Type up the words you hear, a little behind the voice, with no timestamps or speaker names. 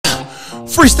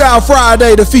Freestyle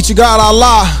Friday, the feature God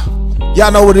Allah.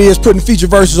 Y'all know what it is, putting feature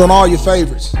verses on all your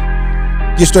favorites.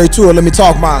 Get straight to it, let me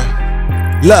talk mine.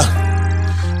 Look,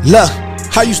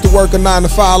 I used to work a 9 to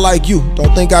 5 like you.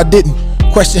 Don't think I didn't.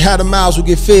 Question how the mouths would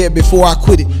get fed before I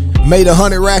quit it. Made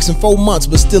 100 racks in 4 months,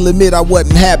 but still admit I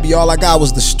wasn't happy. All I got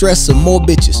was the stress of more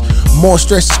bitches. More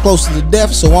stress is closer to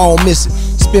death, so I don't miss it.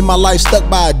 Spend my life stuck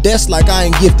by a desk like I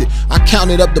ain't gifted. I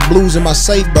counted up the blues in my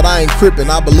safe, but I ain't crippin'.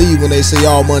 I believe when they say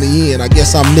all money in, I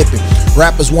guess I'm nipping.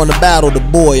 Rappers want to battle the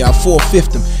boy, I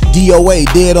forfeit them. DOA,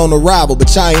 dead on arrival,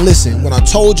 but y'all ain't listen. When I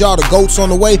told y'all the goat's on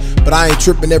the way, but I ain't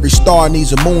tripping. Every star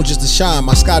needs a moon just to shine,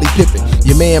 my Scottie Pippen.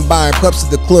 Your man buying pups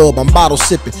at the club, I'm bottle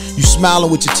sipping. You smiling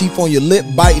with your teeth on your lip,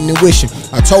 biting and wishing.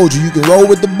 I told you can roll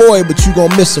with the boy, but you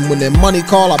gon' miss him. When that money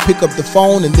call, I pick up the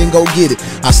phone and then go get it.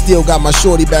 I still got my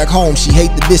shorty back home, she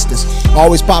hate the distance.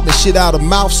 Always popping shit out of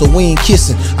mouth, so we ain't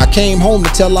kissing. I came home to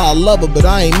tell her I love her, but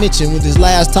I ain't mentioned with this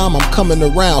last time I'm coming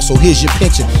around, so here's your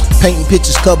pension. Painting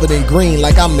pictures covered in green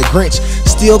like I'm the Grinch.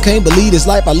 Still can't believe this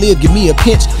life I live, give me a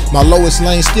pinch. My Lois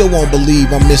Lane still won't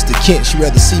believe I'm Mr. Kent. She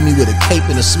rather see me with a cape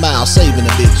and a smile, saving a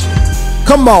bitch.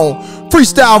 Come on,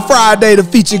 Freestyle Friday, the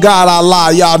feature God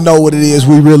Allah. Y'all know what it is,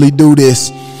 we really do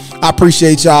this. I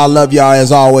appreciate y'all, love y'all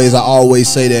as always. I always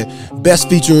say that, best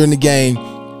feature in the game.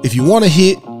 If you want to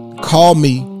hit, call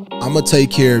me, I'm gonna take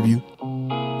care of you.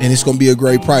 And it's gonna be a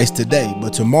great price today,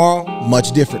 but tomorrow,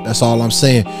 much different. That's all I'm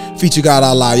saying. Feature God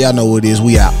Allah, y'all know what it is,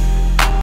 we out.